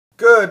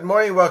Good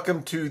morning.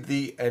 Welcome to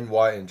the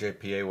NY and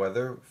JPA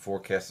weather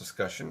forecast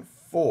discussion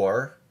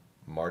for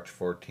March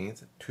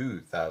 14th,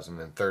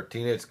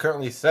 2013. It's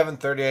currently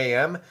 7:30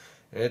 a.m.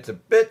 and it's a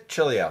bit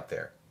chilly out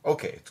there.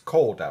 Okay, it's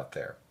cold out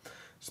there,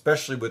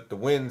 especially with the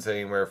winds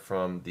anywhere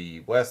from the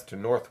west to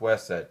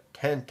northwest at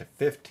 10 to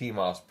 15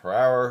 miles per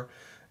hour,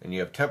 and you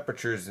have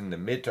temperatures in the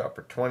mid to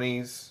upper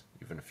 20s,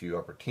 even a few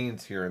upper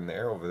teens here and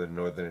there over the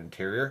northern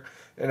interior,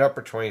 and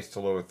upper 20s to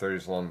lower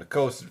 30s along the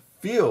coast. It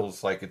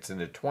feels like it's in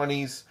the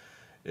 20s.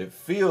 It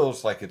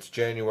feels like it's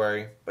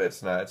January, but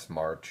it's not. It's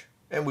March,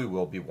 and we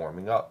will be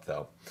warming up,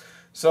 though.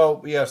 So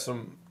we have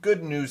some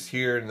good news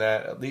here in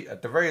that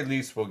at the very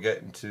least we'll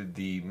get into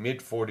the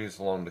mid-40s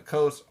along the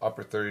coast,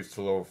 upper 30s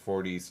to lower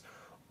 40s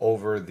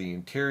over the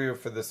interior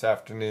for this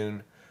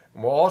afternoon.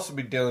 And we'll also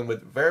be dealing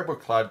with variable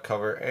cloud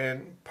cover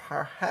and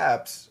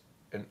perhaps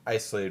an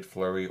isolated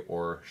flurry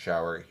or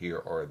shower here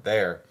or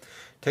there.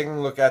 Taking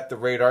a look at the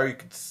radar, you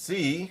can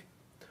see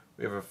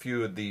we have a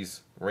few of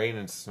these rain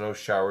and snow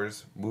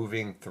showers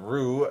moving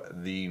through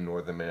the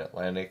northern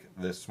mid-Atlantic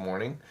this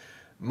morning.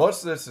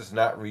 Most of this is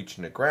not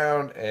reaching the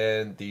ground,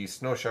 and the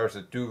snow showers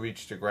that do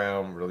reach the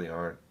ground really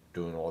aren't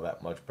doing all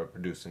that much but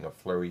producing a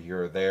flurry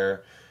here or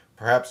there,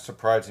 perhaps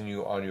surprising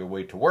you on your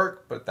way to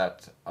work, but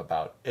that's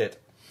about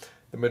it.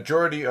 The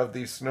majority of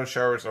these snow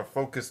showers are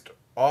focused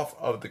off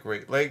of the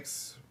Great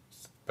Lakes,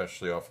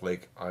 especially off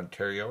Lake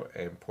Ontario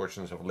and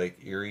portions of Lake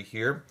Erie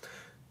here.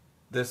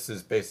 This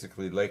is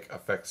basically lake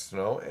effect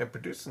snow and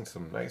producing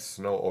some nice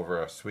snow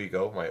over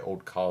Oswego, my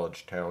old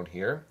college town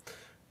here,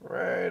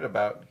 right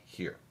about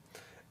here.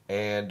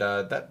 And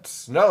that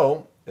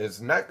snow is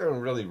not going to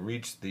really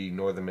reach the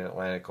northern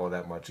mid-Atlantic all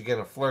that much. Again,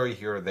 a flurry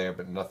here or there,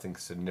 but nothing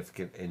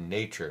significant in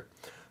nature.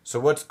 So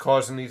what's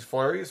causing these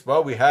flurries?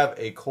 Well, we have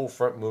a cold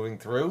front moving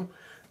through.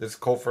 This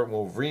cold front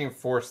will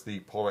reinforce the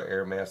polar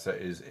air mass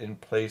that is in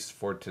place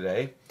for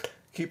today,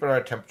 keeping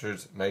our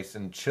temperatures nice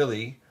and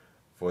chilly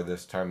for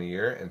this time of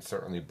year and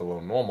certainly below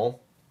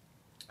normal.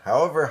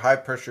 However, high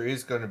pressure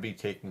is going to be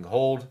taking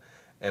hold,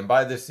 and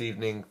by this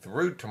evening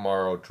through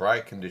tomorrow,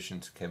 dry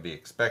conditions can be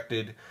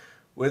expected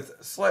with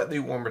slightly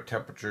warmer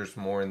temperatures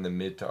more in the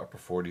mid to upper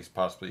 40s,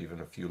 possibly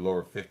even a few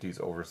lower 50s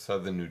over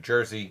southern New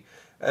Jersey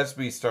as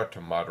we start to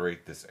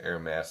moderate this air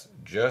mass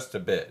just a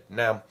bit.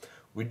 Now,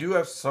 we do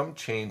have some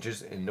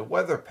changes in the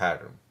weather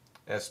pattern,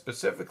 as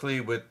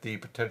specifically with the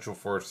potential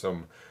for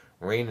some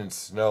rain and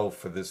snow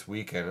for this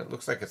weekend. It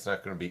looks like it's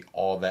not going to be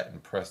all that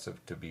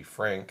impressive, to be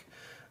frank.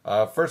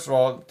 First of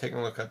all, taking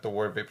a look at the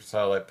water vapor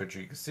satellite picture,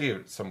 you can see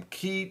some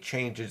key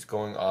changes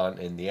going on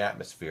in the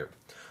atmosphere.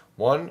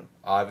 One,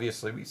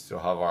 obviously, we still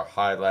have our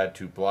high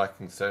latitude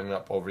blocking setting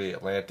up over the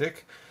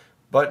Atlantic,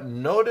 but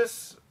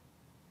notice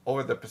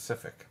over the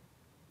Pacific.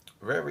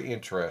 Very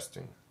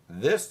interesting.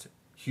 This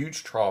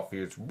huge trough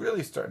here is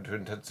really starting to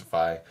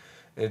intensify.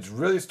 It's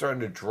really starting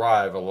to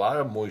drive a lot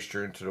of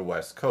moisture into the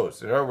west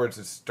coast. In other words,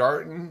 it's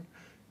starting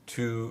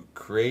to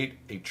create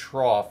a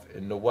trough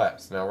in the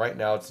west. Now, right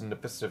now, it's in the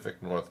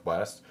Pacific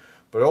Northwest,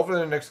 but over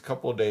the next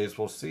couple of days,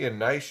 we'll see a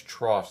nice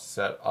trough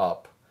set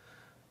up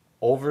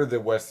over the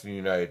western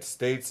United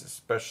States,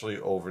 especially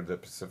over the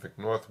Pacific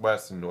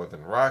Northwest and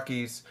northern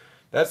Rockies.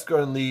 That's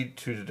going to lead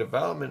to the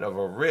development of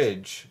a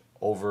ridge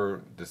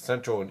over the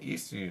central and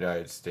eastern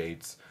United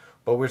States,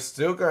 but we're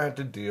still going to have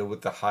to deal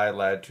with the high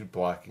latitude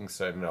blocking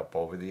setting up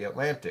over the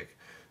Atlantic.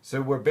 So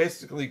we're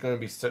basically going to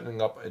be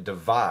setting up a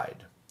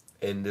divide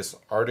in this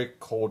Arctic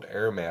cold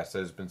air mass that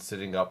has been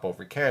sitting up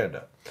over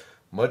Canada.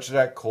 Much of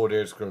that cold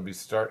air is going to be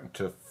starting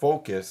to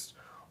focus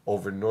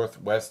over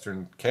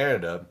northwestern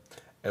Canada,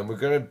 and we're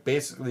going to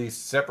basically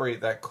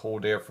separate that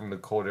cold air from the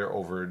cold air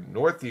over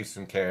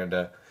northeastern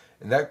Canada,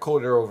 and that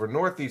cold air over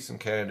northeastern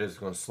Canada is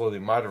going to slowly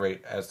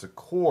moderate as the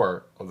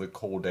core of the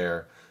cold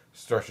air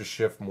starts to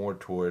shift more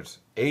towards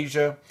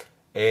Asia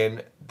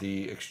and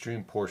the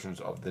extreme portions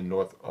of the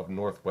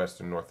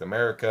northwestern North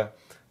America,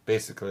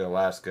 basically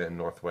Alaska and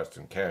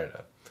northwestern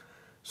Canada.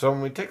 So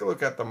when we take a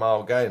look at the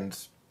model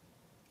guidance,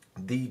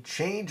 the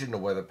change in the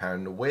weather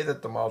pattern, the way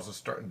that the models are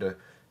starting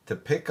to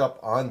pick up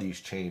on these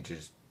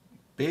changes,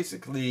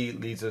 basically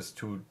leads us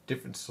to a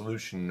different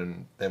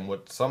solution than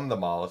what some of the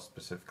models,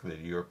 specifically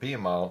the European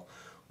model,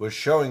 was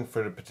showing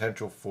for the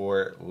potential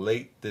for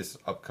late this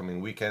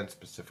upcoming weekend,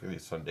 specifically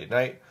Sunday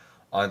night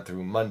on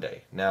through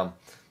Monday. Now,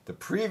 the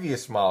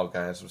previous model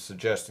guidance was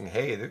suggesting,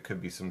 hey, there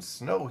could be some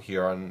snow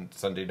here on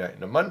Sunday night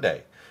and a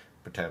Monday,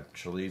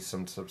 potentially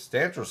some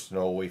substantial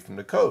snow away from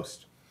the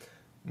coast.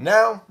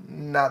 Now,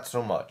 not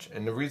so much.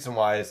 And the reason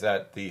why is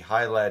that the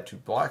high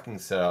latitude blocking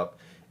setup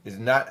is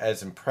not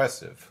as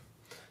impressive.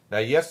 Now,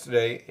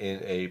 yesterday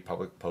in a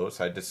public post,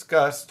 I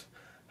discussed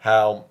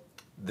how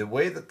the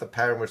way that the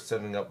pattern was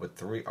setting up with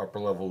 3 upper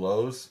level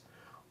lows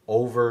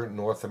over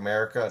North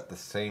America at the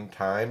same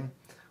time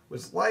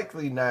was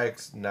likely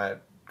not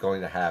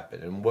going to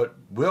happen. And what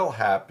will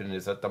happen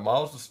is that the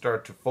models will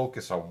start to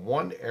focus on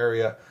one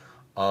area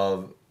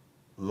of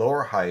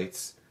lower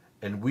heights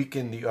and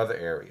weaken the other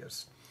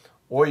areas.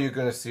 Or you're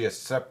going to see a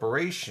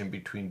separation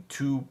between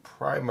 2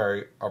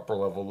 primary upper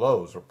level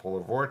lows or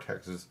polar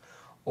vortexes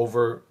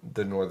over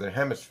the northern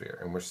hemisphere.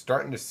 And we're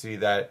starting to see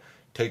that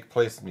take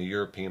place in the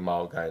European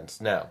model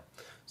guidance now.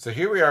 So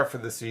here we are for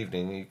this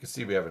evening. You can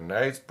see we have a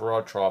nice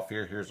broad trough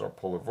here. Here's our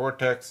polar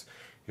vortex.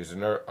 Here's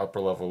an upper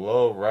level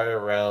low right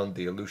around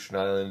the Aleutian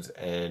Islands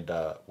and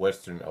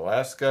western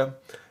Alaska.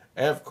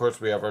 And of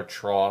course we have our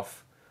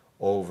trough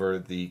over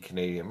the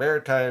Canadian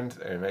Maritimes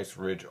and a nice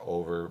ridge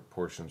over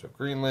portions of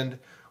Greenland.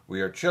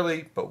 We are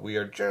chilly, but we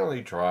are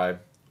generally dry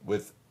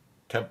with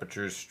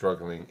temperatures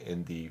struggling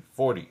in the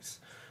 40s.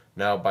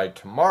 Now by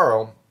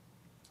tomorrow,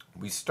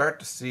 we start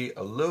to see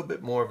a little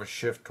bit more of a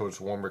shift towards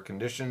warmer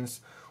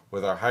conditions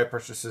with our high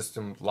pressure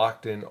system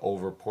locked in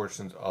over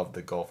portions of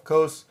the Gulf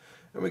Coast.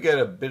 And we get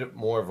a bit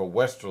more of a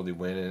westerly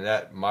wind, and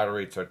that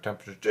moderates our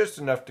temperatures just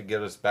enough to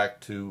get us back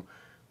to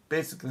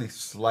basically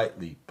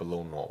slightly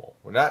below normal.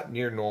 We're not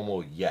near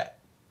normal yet.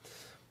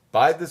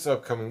 By this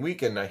upcoming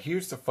weekend, now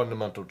here's the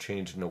fundamental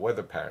change in the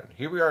weather pattern.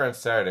 Here we are on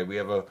Saturday. We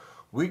have a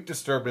weak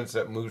disturbance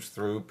that moves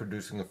through,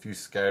 producing a few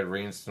scattered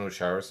rain and snow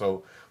showers.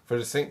 So for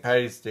the St.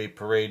 Patty's Day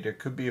parade, there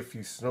could be a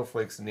few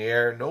snowflakes in the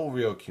air. No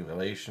real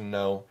accumulation,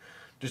 no.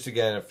 Just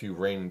again, a few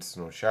rain and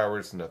snow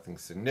showers, nothing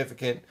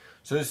significant.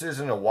 So this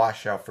isn't a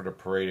washout for the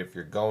parade. If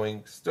you're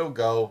going, still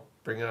go.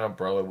 Bring an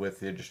umbrella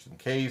with you just in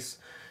case.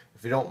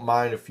 If you don't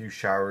mind a few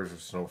showers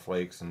of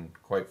snowflakes, and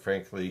quite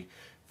frankly,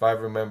 if I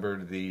remember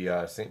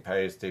the St.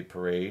 Patty's Day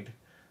parade,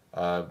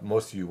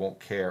 most of you won't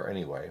care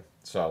anyway.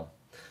 So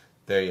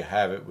there you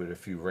have it with a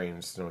few rain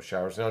and snow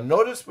showers. Now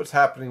notice what's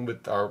happening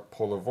with our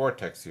polar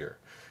vortex here.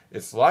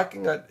 It's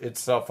locking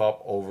itself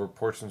up over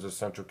portions of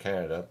central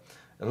Canada.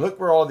 And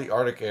look where all the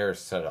Arctic air is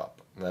set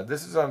up. Now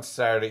this is on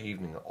Saturday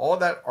evening. All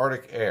that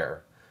Arctic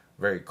air,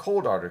 very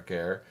cold Arctic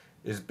air,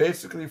 is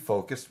basically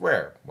focused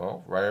where?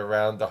 Well, right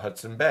around the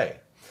Hudson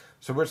Bay.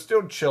 So we're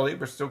still chilly.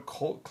 We're still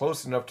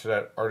close enough to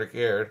that Arctic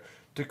air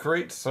to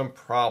create some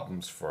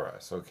problems for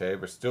us, okay?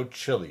 We're still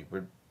chilly.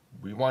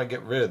 We want to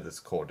get rid of this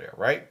cold air,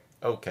 right?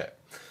 Okay.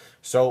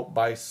 So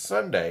by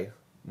Sunday,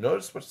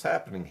 notice what's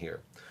happening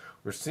here.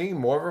 We're seeing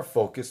more of a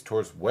focus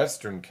towards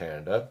Western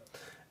Canada,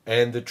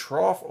 and the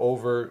trough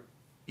over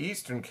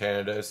Eastern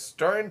Canada is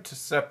starting to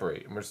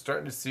separate, and we're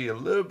starting to see a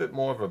little bit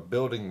more of a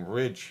building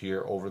ridge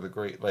here over the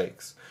Great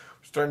Lakes.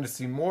 We're starting to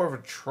see more of a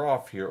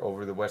trough here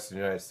over the western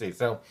United States.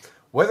 Now,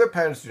 weather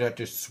patterns do not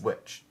just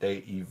switch.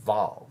 They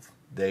evolve.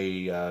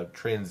 They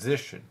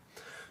transition.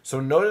 So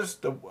notice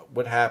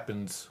what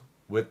happens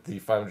with the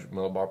 500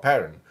 millibar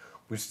pattern.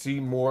 We see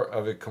more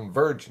of a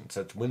convergence.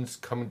 That's winds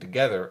coming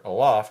together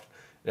aloft.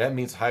 That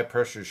means high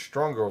pressure is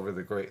stronger over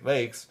the Great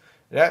Lakes.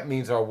 That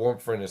means our warm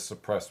front is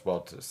suppressed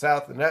well to the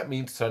south, and that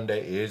means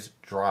Sunday is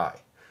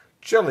dry.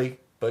 Chilly,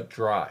 but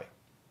dry.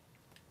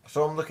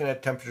 So I'm looking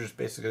at temperatures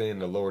basically in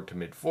the lower to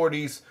mid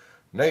 40s.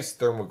 Nice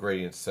thermal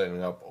gradients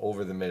setting up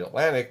over the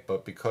mid-Atlantic,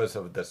 but because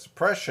of the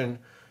suppression,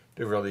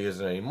 there really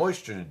isn't any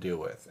moisture to deal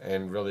with.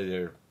 And really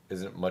there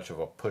isn't much of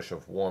a push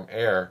of warm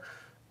air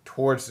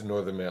towards the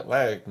northern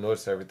mid-Atlantic.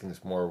 Notice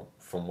everything's more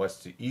from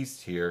west to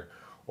east here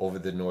over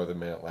the northern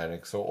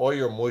mid-Atlantic. So all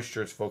your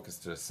moisture is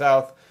focused to the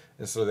south,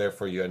 and so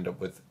therefore you end up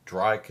with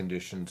dry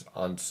conditions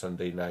on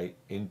Sunday night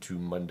into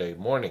Monday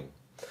morning.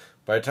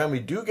 By the time we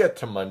do get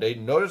to Monday,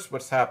 notice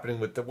what's happening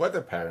with the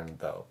weather pattern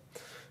though.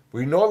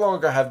 We no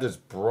longer have this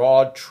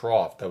broad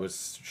trough that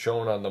was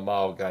shown on the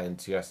model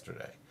guidance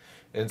yesterday.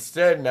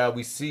 Instead, now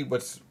we see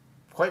what's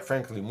quite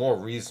frankly more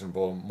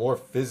reasonable, more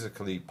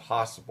physically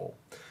possible,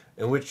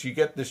 in which you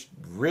get this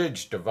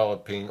ridge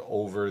developing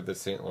over the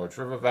St. Lawrence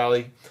River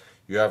Valley.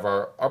 You have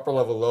our upper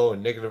level low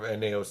and negative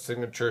NAO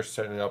signature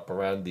setting up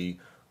around the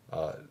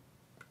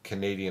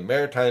Canadian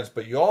Maritimes,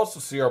 but you also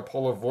see our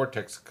polar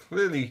vortex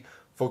clearly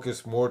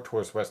focused more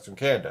towards Western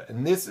Canada.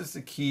 And this is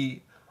the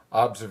key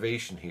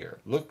observation here.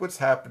 Look what's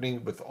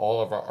happening with all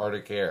of our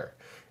Arctic air.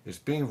 It's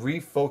being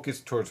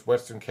refocused towards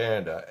Western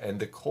Canada, and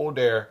the cold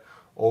air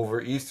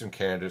over Eastern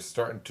Canada is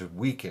starting to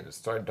weaken. It's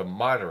starting to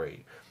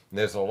moderate. And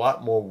there's a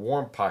lot more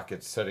warm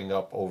pockets setting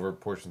up over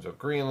portions of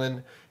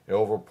Greenland and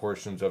over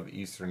portions of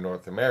Eastern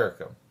North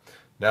America.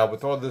 Now,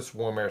 with all this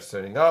warm air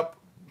setting up,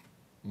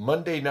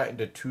 Monday night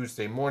into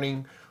Tuesday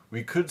morning,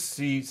 we could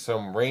see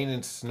some rain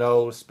and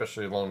snow,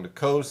 especially along the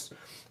coast.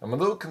 I'm a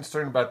little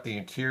concerned about the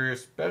interior,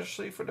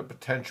 especially for the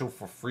potential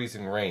for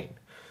freezing rain.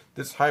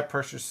 This high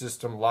pressure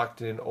system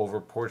locked in over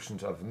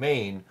portions of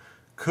Maine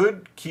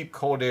could keep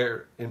cold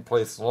air in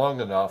place long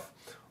enough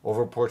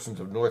over portions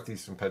of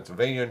northeastern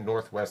Pennsylvania,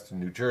 northwestern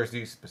New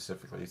Jersey,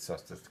 specifically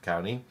Sussex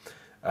County,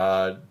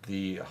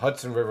 the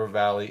Hudson River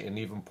Valley, and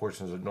even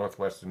portions of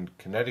northwestern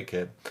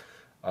Connecticut,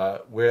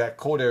 where that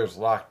cold air is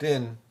locked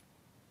in,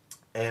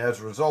 and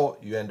as a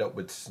result, you end up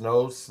with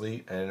snow,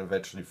 sleet, and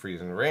eventually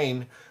freezing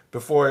rain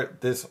before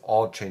this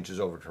all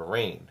changes over to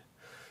rain.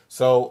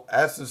 So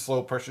as this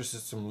low pressure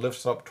system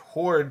lifts up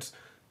towards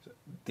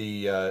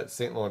the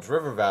St. Lawrence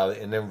River Valley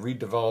and then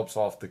redevelops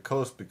off the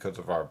coast because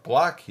of our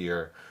block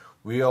here,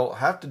 we'll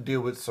have to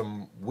deal with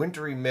some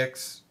wintry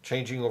mix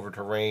changing over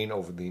to rain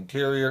over the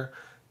interior.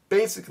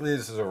 Basically,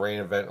 this is a rain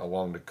event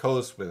along the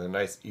coast with a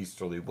nice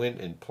easterly wind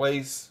in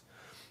place.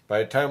 By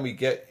the time we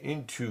get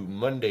into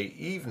Monday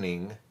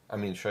evening,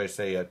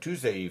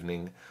 Tuesday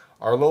evening,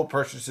 our low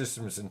pressure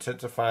system is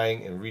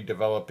intensifying and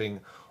redeveloping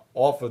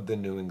off of the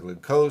New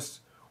England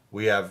coast.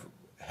 We have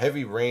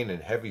heavy rain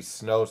and heavy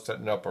snow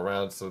setting up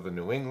around southern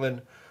New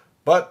England,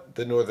 but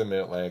the northern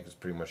mid-Atlantic is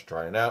pretty much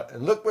drying out.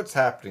 And look what's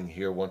happening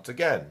here once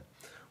again.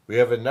 We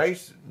have a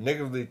nice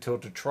negatively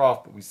tilted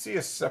trough, but we see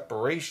a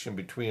separation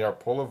between our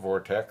polar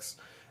vortex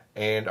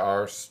and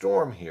our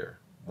storm here.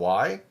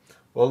 Why?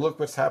 Well, look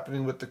what's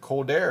happening with the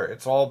cold air.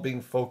 It's all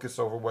being focused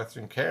over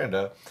Western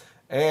Canada,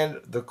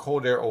 and the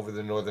cold air over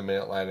the northern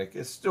mid-Atlantic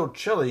is still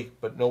chilly,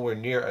 but nowhere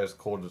near as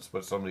cold as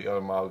what some of the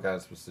other model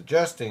guys were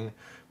suggesting,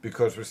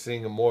 because we're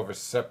seeing more of a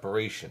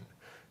separation.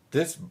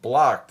 This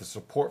block, the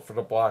support for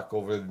the block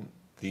over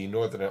the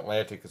northern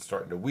Atlantic, is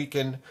starting to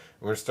weaken, and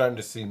we're starting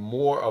to see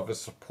more of a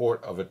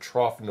support of a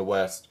trough in the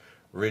west,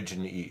 ridge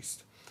in the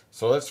east.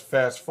 So let's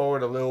fast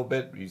forward a little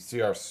bit. You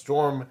see our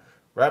storm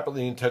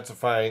rapidly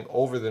intensifying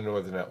over the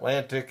northern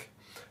Atlantic.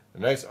 A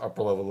nice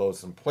upper level low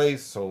is in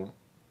place. So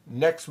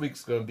next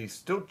week's going to be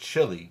still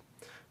chilly,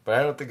 but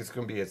I don't think it's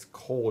going to be as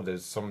cold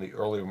as some of the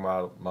earlier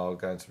model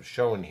guides were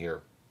showing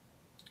here.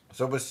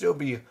 So we'll still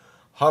be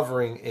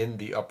hovering in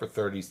the upper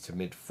 30s to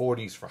mid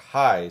 40s for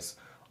highs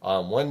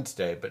on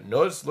Wednesday. But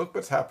notice, look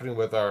what's happening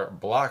with our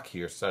block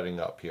here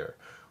setting up here.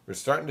 We're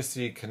starting to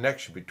see a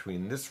connection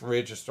between this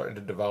ridge is starting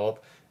to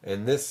develop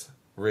and this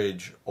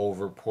ridge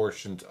over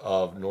portions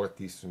of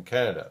northeastern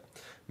Canada.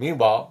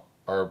 Meanwhile,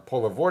 our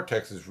polar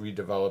vortex is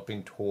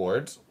redeveloping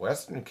towards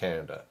western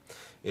Canada.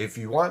 If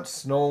you want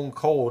snow and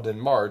cold in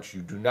March,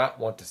 you do not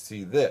want to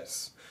see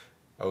this.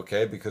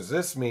 Okay, because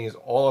this means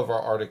all of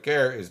our Arctic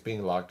air is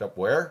being locked up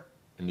where?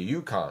 In the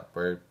Yukon,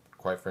 where,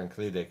 quite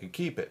frankly, they could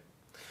keep it.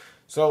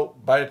 So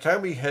by the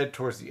time we head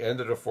towards the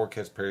end of the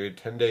forecast period,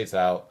 10 days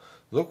out,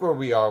 look where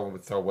we are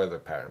with our weather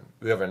pattern.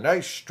 We have a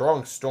nice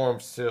strong storm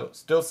still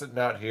sitting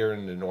out here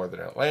in the northern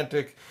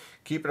Atlantic,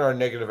 keeping our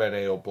negative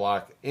NAO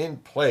block in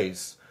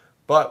place,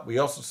 but we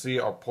also see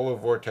our polar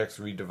vortex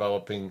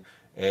redeveloping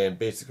and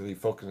basically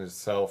focusing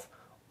itself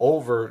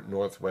over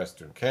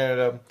northwestern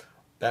Canada.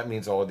 That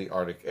means all of the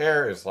Arctic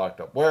air is locked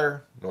up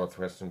where?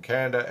 Northwestern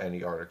Canada and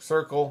the Arctic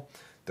Circle.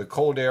 The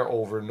cold air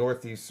over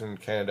northeastern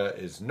Canada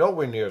is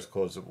nowhere near as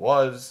cold as it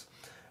was.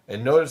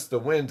 And notice the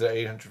winds at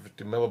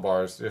 850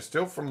 millibars. They're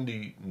still from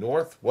the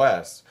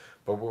northwest,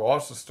 but we're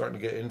also starting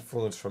to get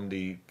influence from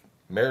the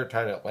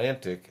maritime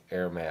Atlantic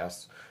air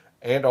mass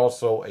and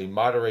also a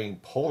moderating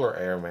polar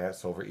air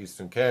mass over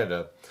eastern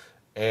Canada.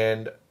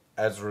 And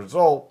as a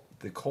result,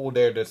 the cold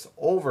air that's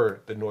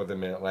over the northern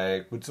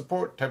mid-Atlantic would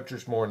support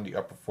temperatures more in the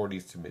upper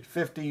 40s to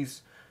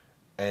mid-50s.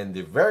 And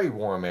the very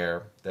warm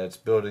air that's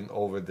building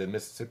over the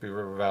Mississippi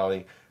River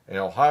Valley and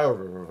Ohio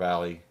River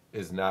Valley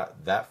is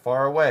not that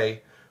far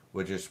away.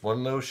 With just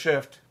one little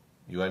shift,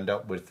 you end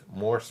up with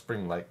more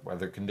spring-like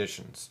weather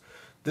conditions.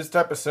 This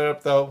type of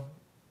setup, though,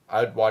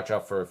 I'd watch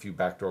out for a few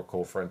backdoor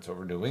cold fronts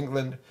over New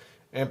England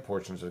and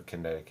portions of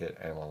Connecticut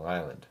and Long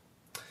Island.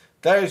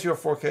 That is your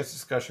forecast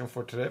discussion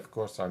for today. Of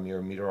course, I'm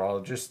your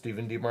meteorologist,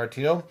 Stephen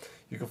DiMartino.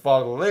 You can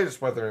follow the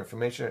latest weather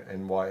information at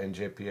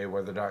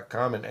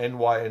nynjpaweather.com and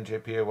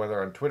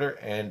nynjpaweather on Twitter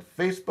and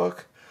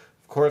Facebook.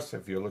 Of course,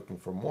 if you're looking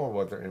for more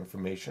weather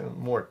information,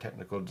 more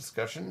technical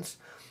discussions,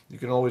 you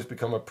can always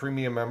become a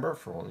premium member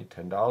for only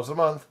 $10 a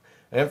month.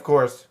 And of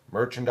course,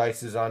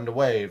 merchandise is on the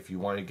way if you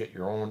want to get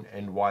your own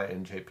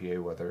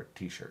NYNJPA Weather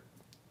t-shirt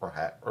or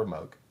hat or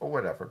mug or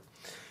whatever.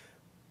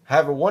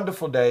 Have a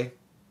wonderful day.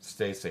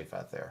 Stay safe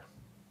out there.